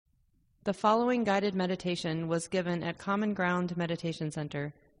The following guided meditation was given at Common Ground Meditation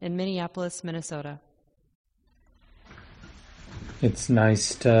Center in Minneapolis, Minnesota. It's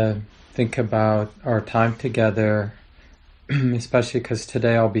nice to think about our time together, especially because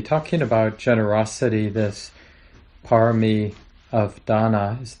today I'll be talking about generosity. This Paramis of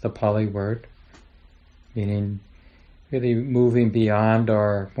dana is the Pali word, meaning really moving beyond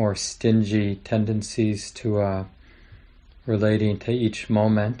our more stingy tendencies to relating to each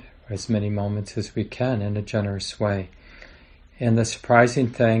moment, as many moments as we can, in a generous way. And the surprising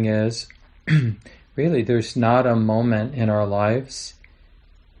thing is, really, there's not a moment in our lives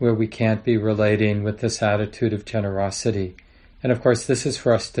where we can't be relating with this attitude of generosity. And of course, this is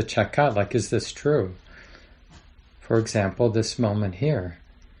for us to check out, like, is this true? For example, this moment here.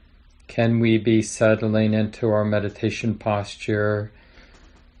 Can we be settling into our meditation posture,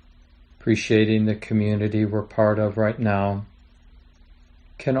 appreciating the community we're part of right now?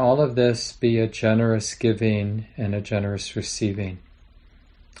 Can all of this be a generous giving and a generous receiving?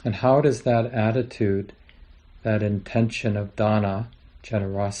 And how does that attitude, that intention of dana,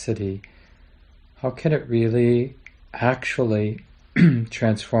 generosity, how can it really actually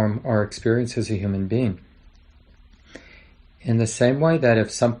transform our experience as a human being? In the same way that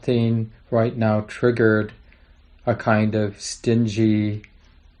if something right now triggered a kind of stingy,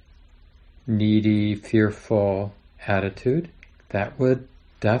 needy, fearful attitude, that would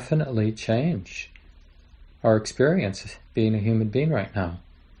definitely change our experience being a human being right now.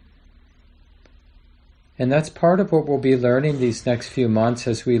 And that's part of what we'll be learning these next few months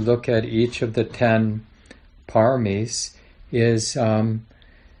as we look at each of the 10 paramis, is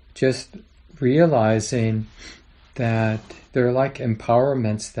just realizing that they're like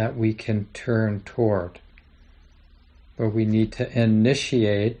empowerments that we can turn toward, where we need to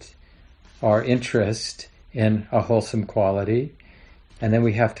initiate our interest in a wholesome quality, and then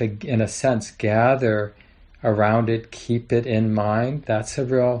we have to, in a sense, gather around it, keep it in mind. That's a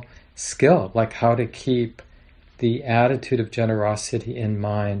real skill, like how to keep the attitude of generosity in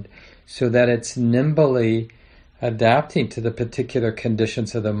mind so that it's nimbly adapting to the particular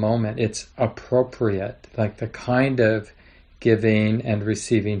conditions of the moment. It's appropriate, like the kind of giving and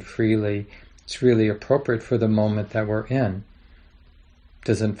receiving freely. It's really appropriate for the moment that we're in.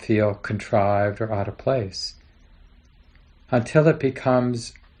 Doesn't feel contrived or out of place. Until it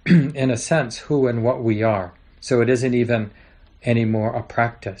becomes, in a sense, who and what we are. So it isn't even anymore a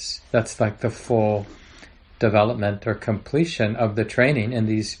practice. That's like the full development or completion of the training in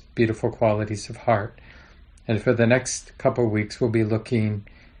these beautiful qualities of heart. And for the next couple of weeks, we'll be looking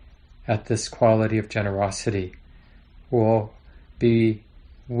at this quality of generosity. We'll be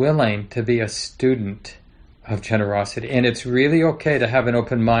willing to be a student of generosity. And it's really okay to have an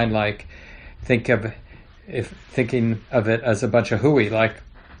open mind, like thinking of it as a bunch of hooey, like,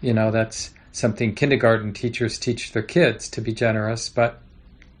 that's something kindergarten teachers teach their kids, to be generous. But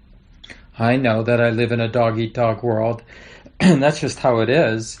I know that I live in a dog-eat-dog world, and that's just how it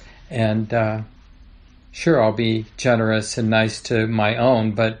is. And sure, I'll be generous and nice to my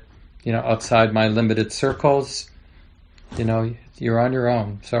own, but, outside my limited circles, you're on your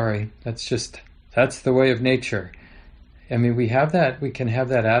own. Sorry. That's the way of nature. I mean, we can have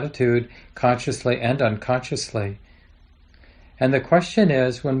that attitude consciously and unconsciously. And the question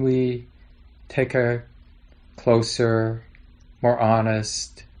is, when we take a closer, more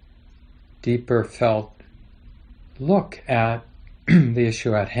honest, deeper felt look at the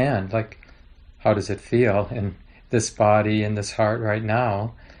issue at hand, like, how does it feel in this body, in this heart right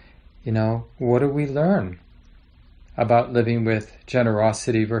now? What do we learn about living with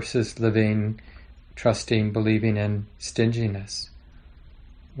generosity versus living, trusting, believing in stinginess?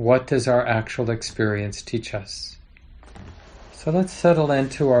 What does our actual experience teach us? So let's settle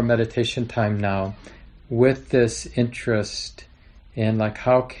into our meditation time now with this interest in, like,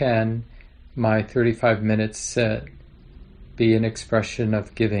 how can my 35-minute sit be an expression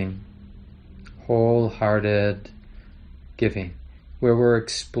of giving, wholehearted giving, where we're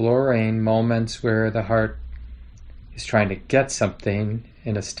exploring moments where the heart is trying to get something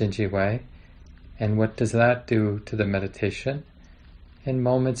in a stingy way. And what does that do to the meditation? And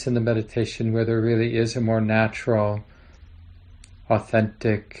moments in the meditation where there really is a more natural,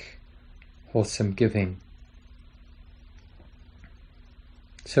 authentic, wholesome giving.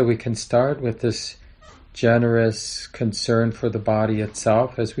 So we can start with this generous concern for the body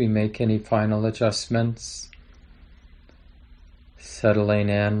itself as we make any final adjustments, settling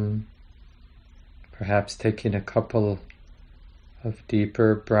in, perhaps taking a couple of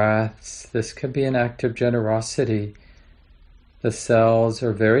deeper breaths. This can be an act of generosity. The cells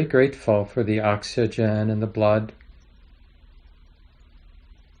are very grateful for the oxygen in the blood.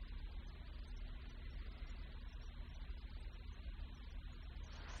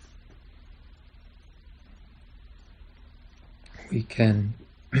 we can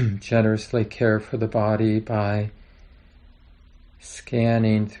generously care for the body by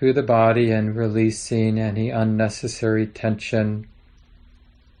scanning through the body and releasing any unnecessary tension.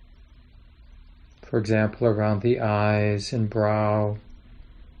 For example, around the eyes and brow,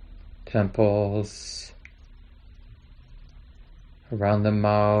 temples, around the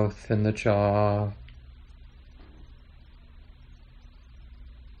mouth and the jaw,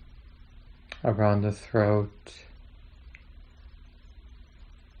 around the throat,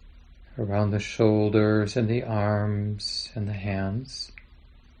 around the shoulders and the arms and the hands,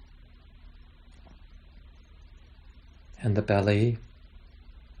 and the belly,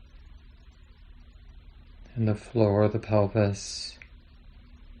 and the floor, the pelvis.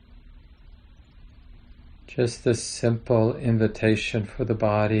 Just this simple invitation for the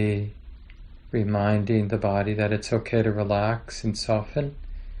body, reminding the body that it's okay to relax and soften.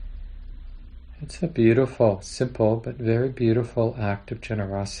 It's a beautiful, simple, but very beautiful act of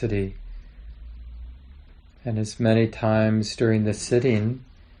generosity. And as many times during the sitting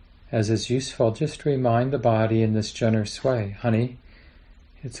as is useful, just remind the body in this generous way, honey,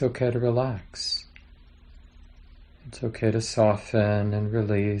 it's okay to relax. It's okay to soften and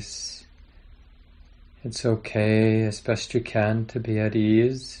release. It's okay, as best you can, to be at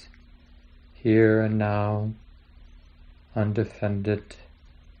ease, here and now, undefended.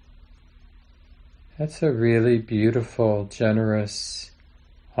 That's a really beautiful, generous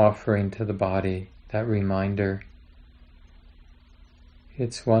offering to the body, that reminder.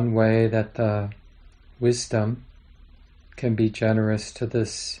 It's one way that the wisdom can be generous to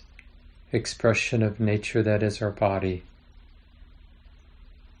this expression of nature that is our body.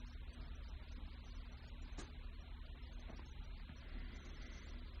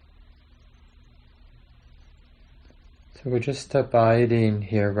 So we're just abiding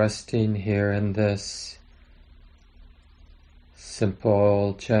here, resting here in this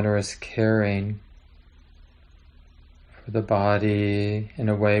simple, generous caring for the body. In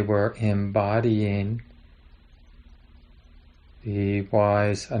a way, we're embodying the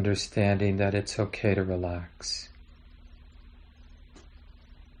wise understanding that it's okay to relax.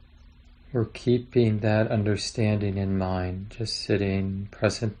 We're keeping that understanding in mind, just sitting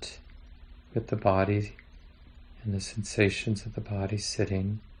present with the body and the sensations of the body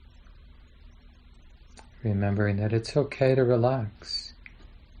sitting, remembering that it's okay to relax.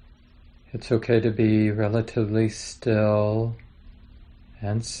 It's okay to be relatively still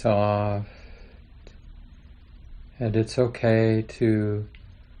and soft, and it's okay to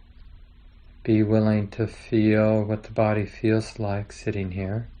be willing to feel what the body feels like sitting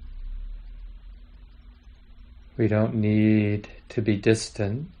here. We don't need to be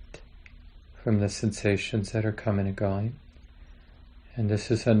distant from the sensations that are coming and going. And this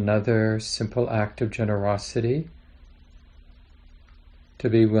is another simple act of generosity, to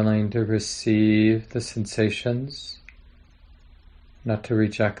be willing to receive the sensations, not to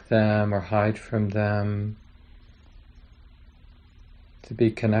reject them or hide from them, to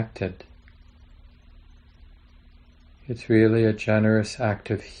be connected. It's really a generous act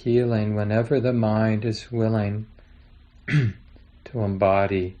of healing whenever the mind is willing to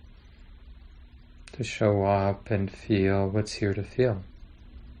embody, to show up and feel what's here to feel.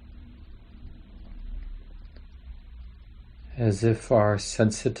 As if our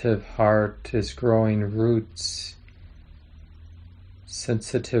sensitive heart is growing roots,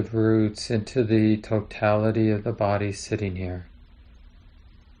 sensitive roots into the totality of the body sitting here.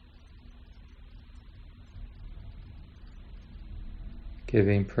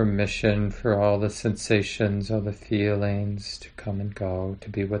 Giving permission for all the sensations, all the feelings to come and go, to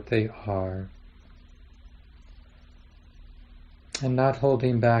be what they are. And not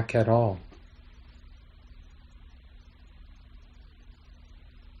holding back at all.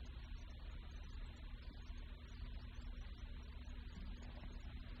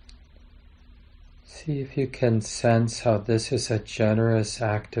 See if you can sense how this is a generous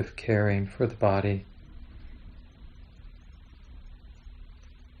act of caring for the body.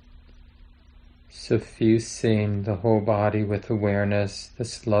 Suffusing the whole body with awareness,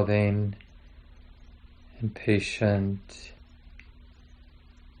 this loving and patient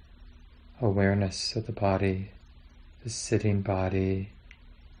awareness of the body, the sitting body.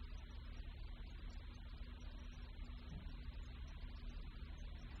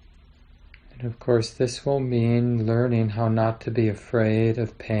 And of course, this will mean learning how not to be afraid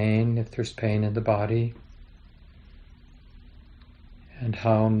of pain if there's pain in the body, and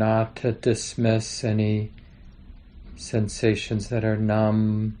how not to dismiss any sensations that are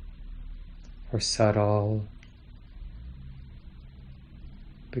numb or subtle,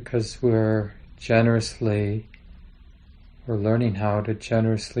 because we're We're learning how to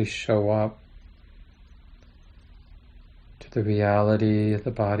generously show up to the reality of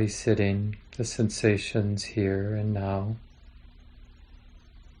the body sitting, the sensations here and now.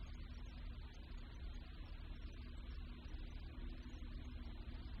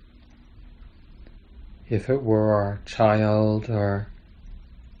 If it were our child or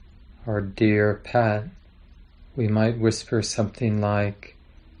our dear pet, we might whisper something like,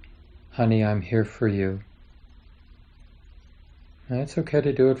 "Honey, I'm here for you." And it's okay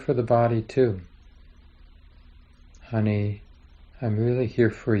to do it for the body too. "Honey, I'm really here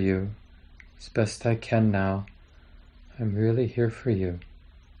for you. As best I can now. I'm really here for you.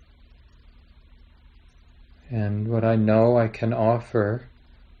 And what I know I can offer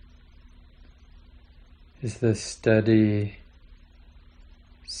is this steady,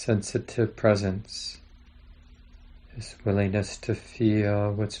 sensitive presence, this willingness to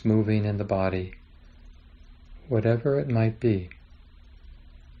feel what's moving in the body, whatever it might be.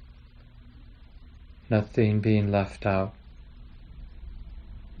 Nothing being left out.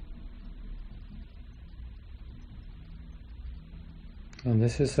 And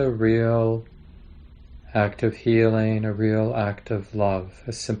this is a real act of healing, a real act of love,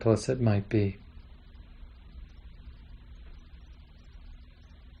 as simple as it might be.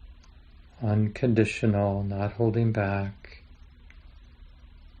 Unconditional, not holding back.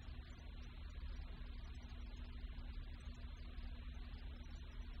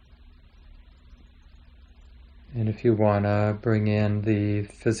 And if you want to bring in the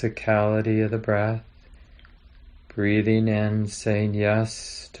physicality of the breath, breathing in, saying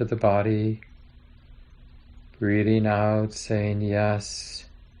yes to the body, breathing out, saying yes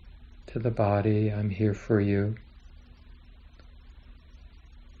to the body, I'm here for you.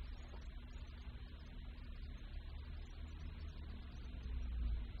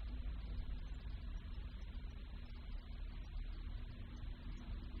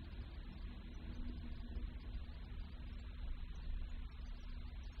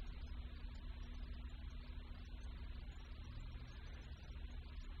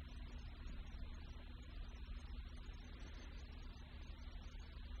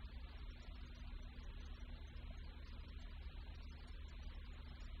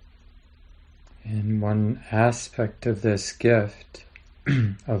 And one aspect of this gift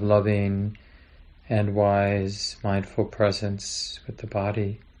of loving and wise, mindful presence with the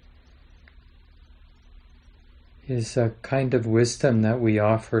body is a kind of wisdom that we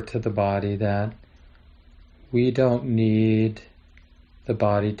offer to the body, that we don't need the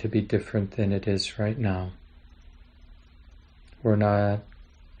body to be different than it is right now. We're not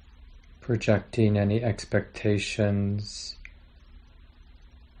projecting any expectations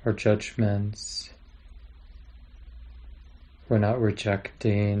or judgments. We're not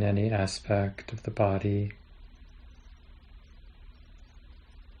rejecting any aspect of the body.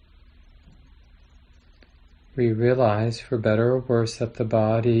 We realize, for better or worse, that the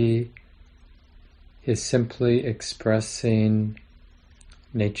body is simply expressing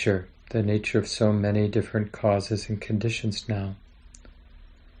nature, the nature of so many different causes and conditions now.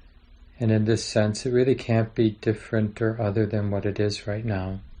 And in this sense, it really can't be different or other than what it is right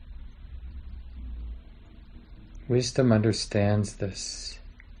now. Wisdom understands this.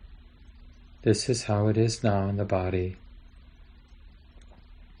 This is how it is now in the body.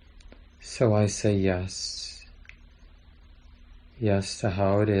 So I say yes. Yes to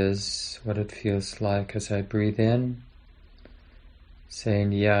how it is, what it feels like as I breathe in.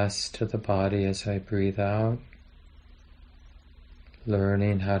 Saying yes to the body as I breathe out.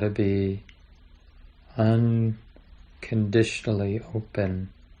 Learning how to be unconditionally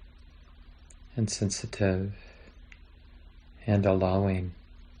open and sensitive and allowing.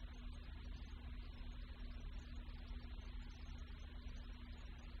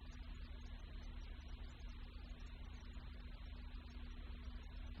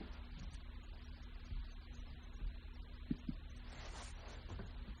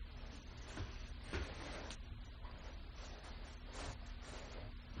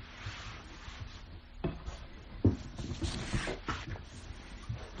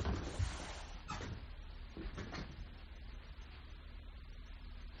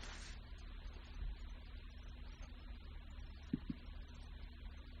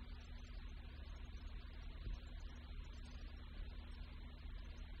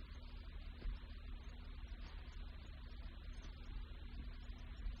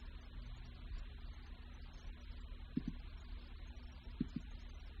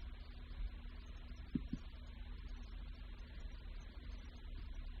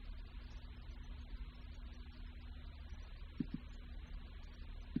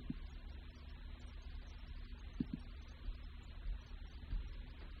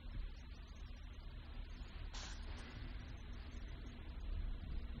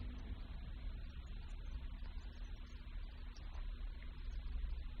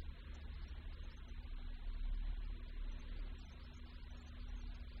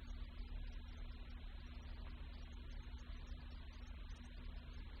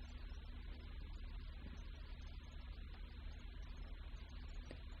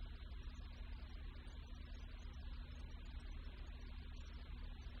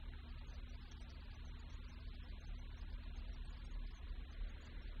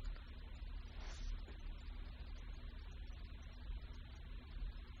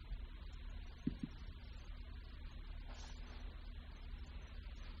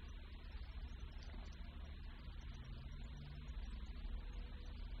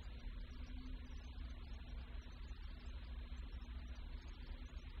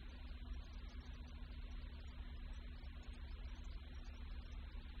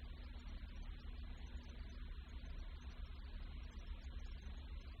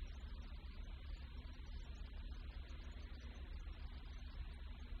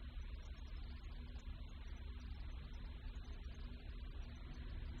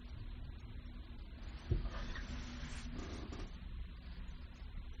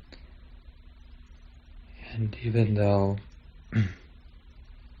 And even though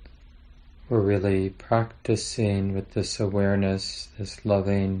we're really practicing with this awareness, this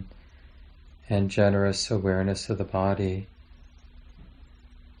loving and generous awareness of the body,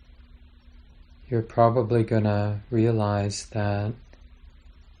 you're probably going to realize that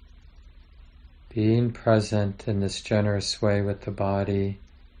being present in this generous way with the body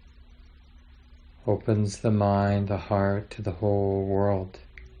opens the mind, the heart to the whole world,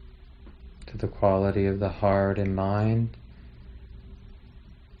 to the quality of the heart and mind,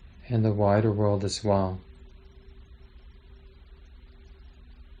 and the wider world as well.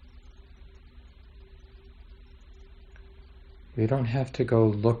 We don't have to go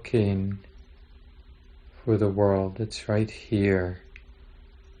looking for the world, it's right here.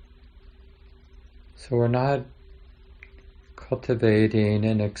 So we're not cultivating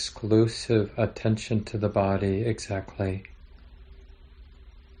an exclusive attention to the body exactly.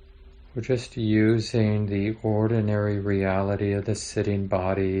 We're just using the ordinary reality of the sitting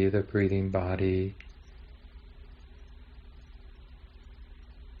body, the breathing body,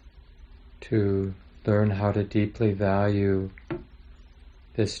 to learn how to deeply value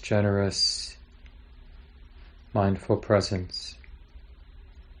this generous, mindful presence.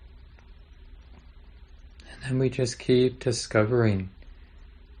 And then we just keep discovering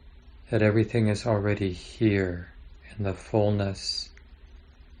that everything is already here in the fullness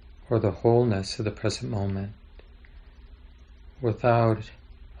or the wholeness of the present moment, without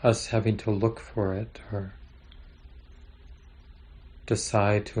us having to look for it or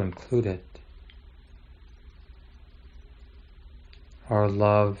decide to include it. Our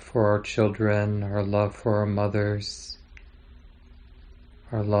love for our children, our love for our mothers,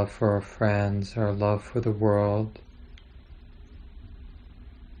 our love for our friends, our love for the world,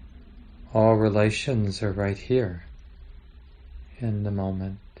 all relations are right here in the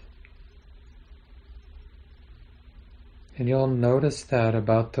moment. And you'll notice that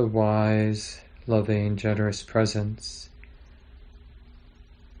about the wise, loving, generous presence,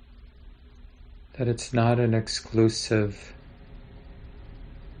 that it's not an exclusive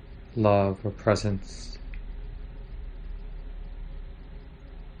love or presence.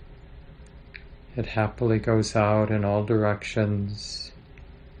 It happily goes out in all directions,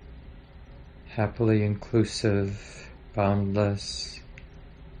 happily inclusive, boundless.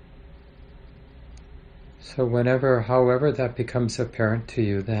 So however that becomes apparent to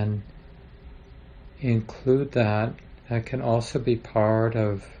you, then include that. That can also be part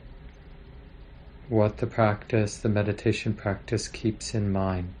of what the meditation practice keeps in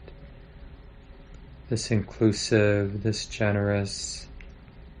mind. This inclusive, this generous,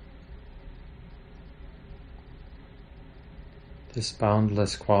 this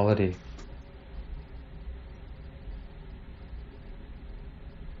boundless quality.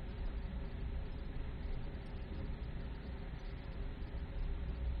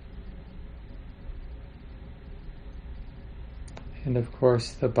 And of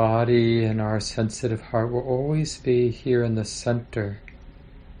course, the body and our sensitive heart will always be here in the center.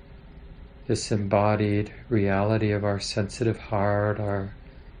 This embodied reality of our sensitive heart, our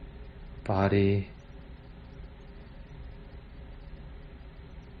body.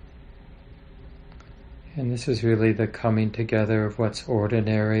 And this is really the coming together of what's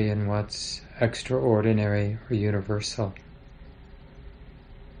ordinary and what's extraordinary or universal.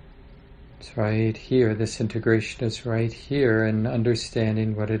 It's right here, this integration is right here in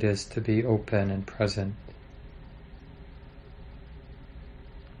understanding what it is to be open and present.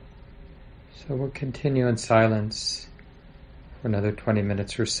 So we'll continue in silence for another 20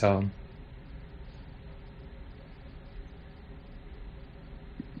 minutes or so.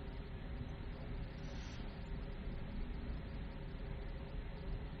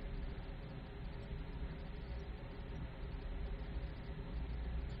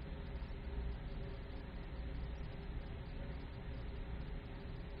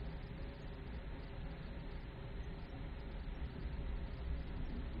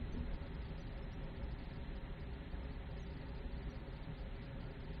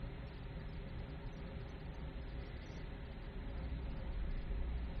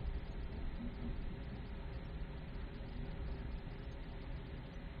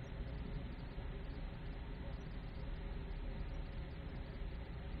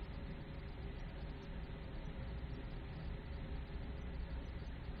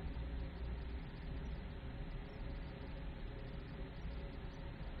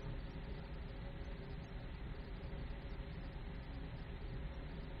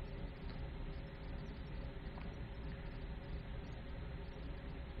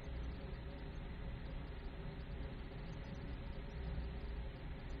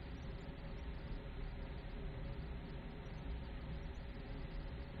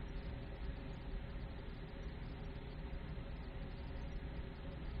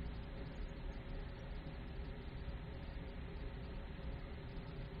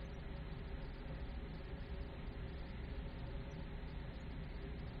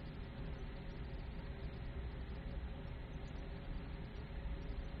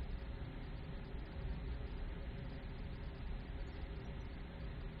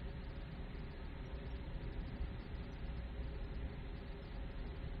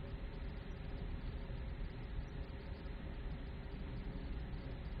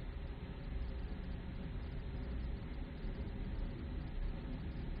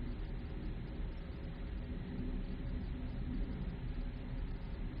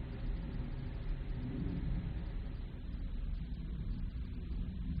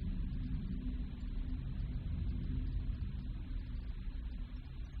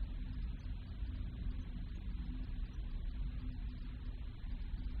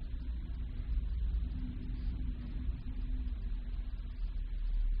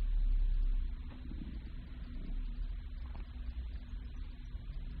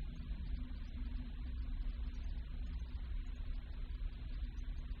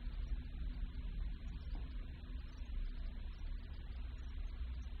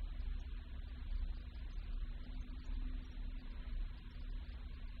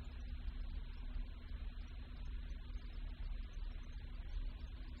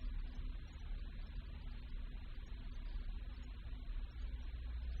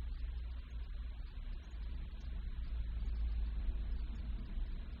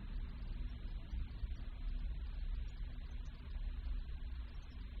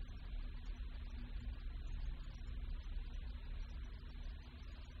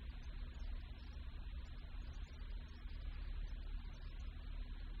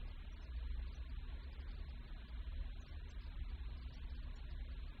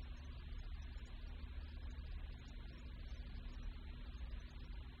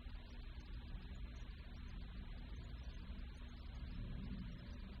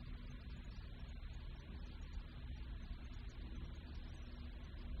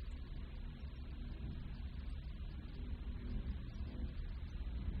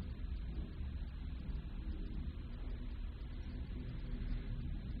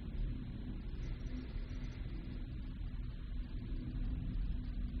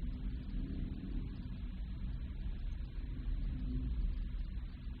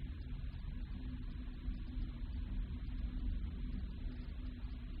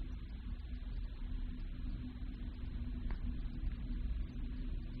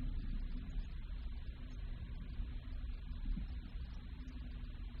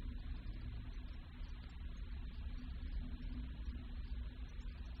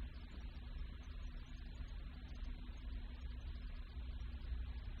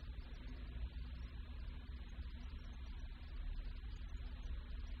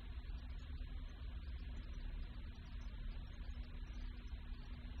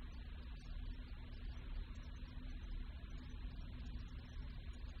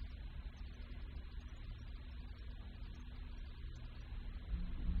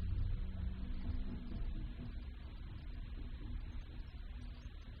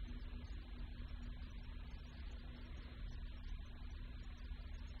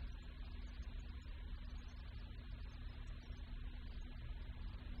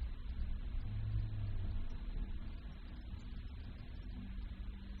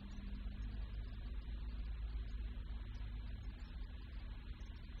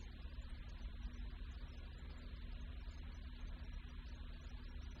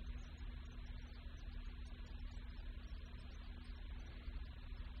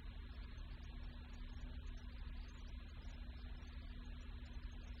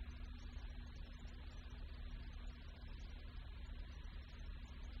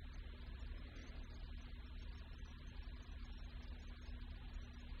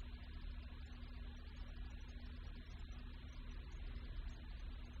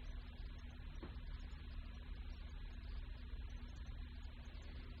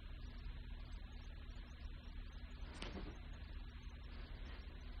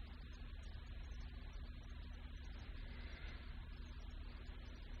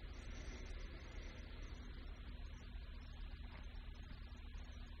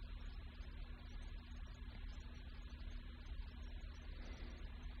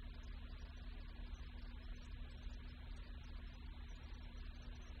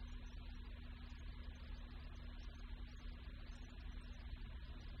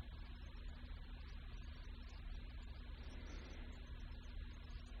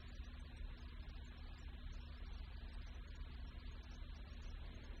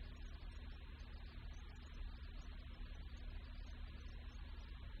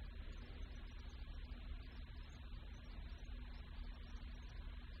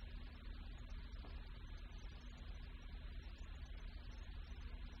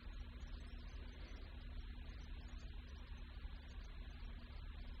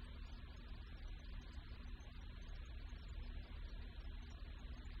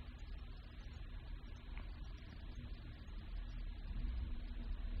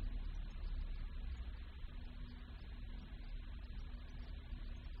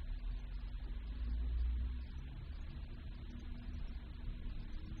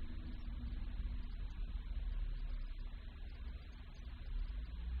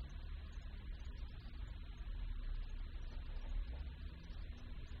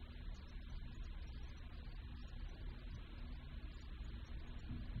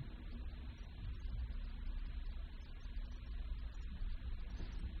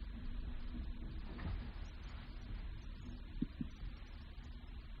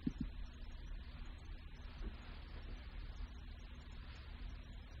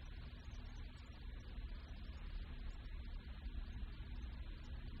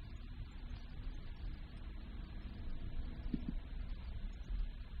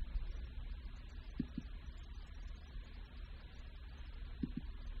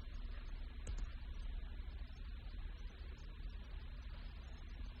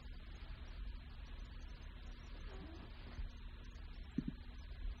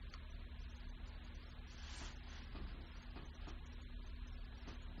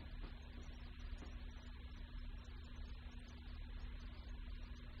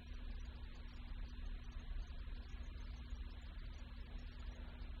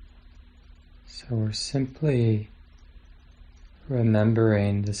 So we're simply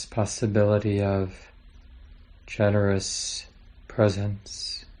remembering this possibility of generous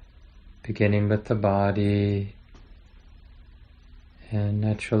presence, beginning with the body and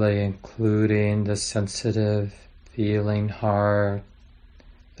naturally including the sensitive, feeling heart,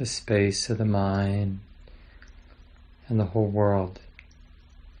 the space of the mind, and the whole world,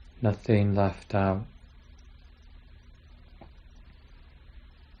 nothing left out.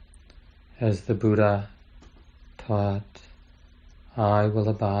 As the Buddha taught, I will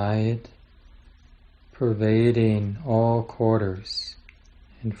abide, pervading all quarters,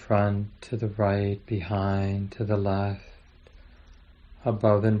 in front, to the right, behind, to the left,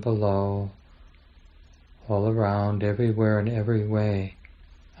 above and below, all around, everywhere in every way.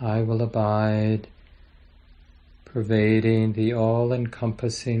 I will abide, pervading the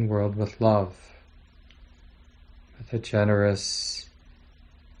all-encompassing world with love, with a generous,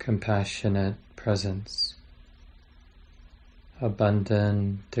 compassionate presence,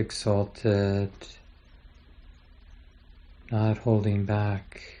 abundant, exalted, not holding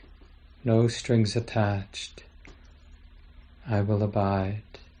back, no strings attached. I will abide,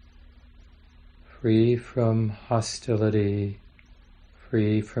 free from hostility,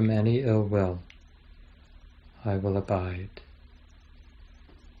 free from any ill will. I will abide.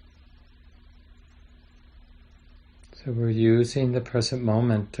 So we're using the present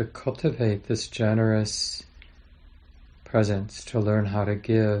moment to cultivate this generous presence, to learn how to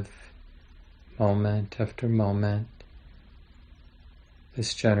give moment after moment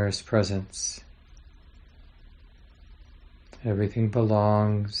this generous presence. Everything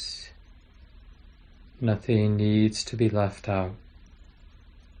belongs, nothing needs to be left out.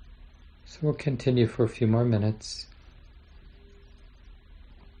 So we'll continue for a few more minutes.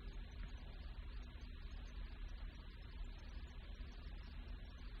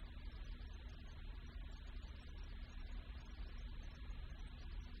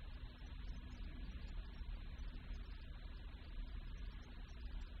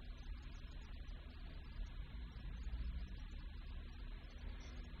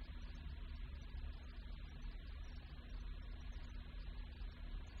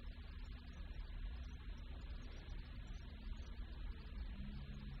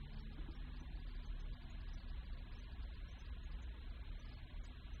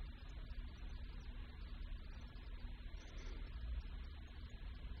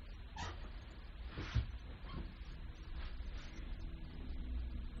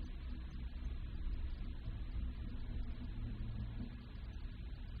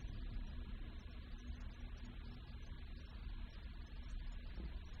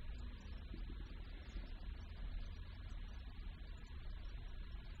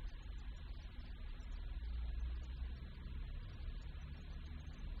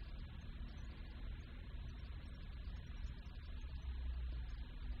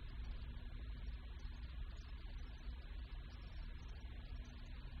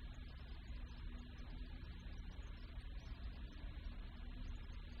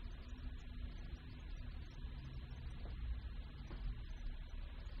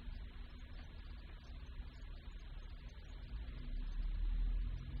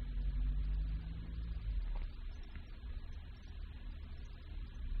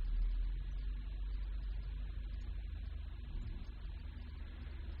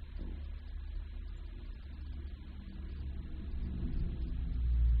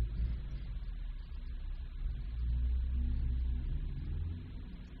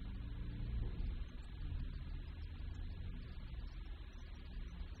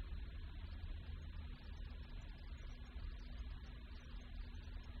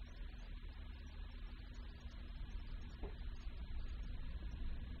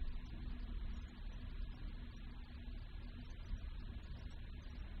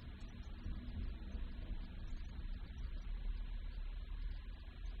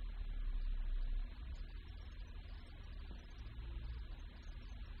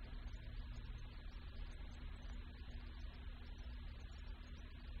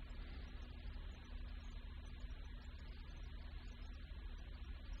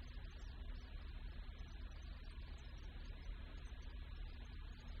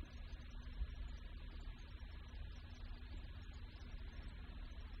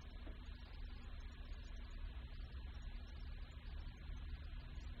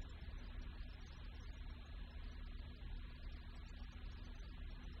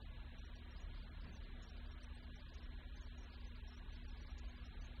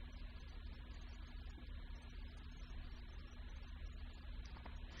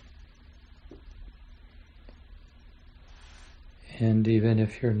 And even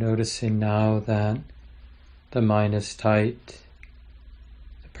if you're noticing now that the mind is tight,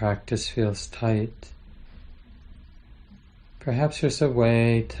 the practice feels tight, perhaps there's a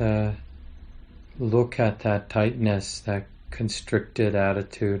way to look at that tightness, that constricted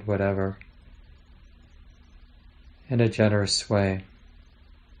attitude, whatever, in a generous way.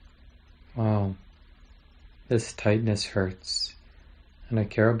 Wow, this tightness hurts, and I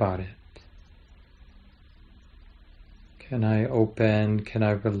care about it. Can I open, can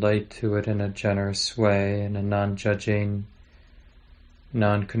I relate to it in a generous way, in a non-judging,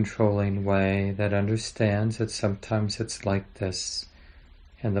 non-controlling way that understands that sometimes it's like this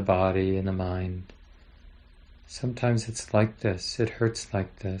in the body, in the mind. Sometimes it's like this, it hurts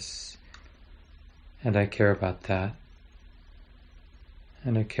like this, and I care about that.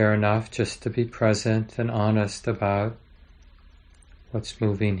 And I care enough just to be present and honest about what's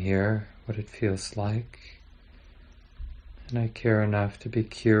moving here, what it feels like. And I care enough to be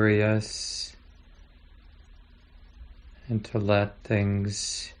curious and to let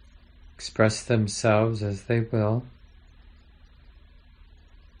things express themselves as they will.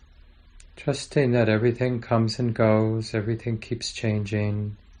 Trusting that everything comes and goes, everything keeps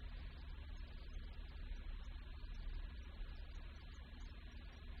changing.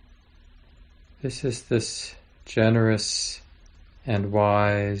 This is this generous and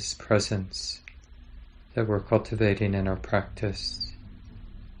wise presence that we're cultivating in our practice.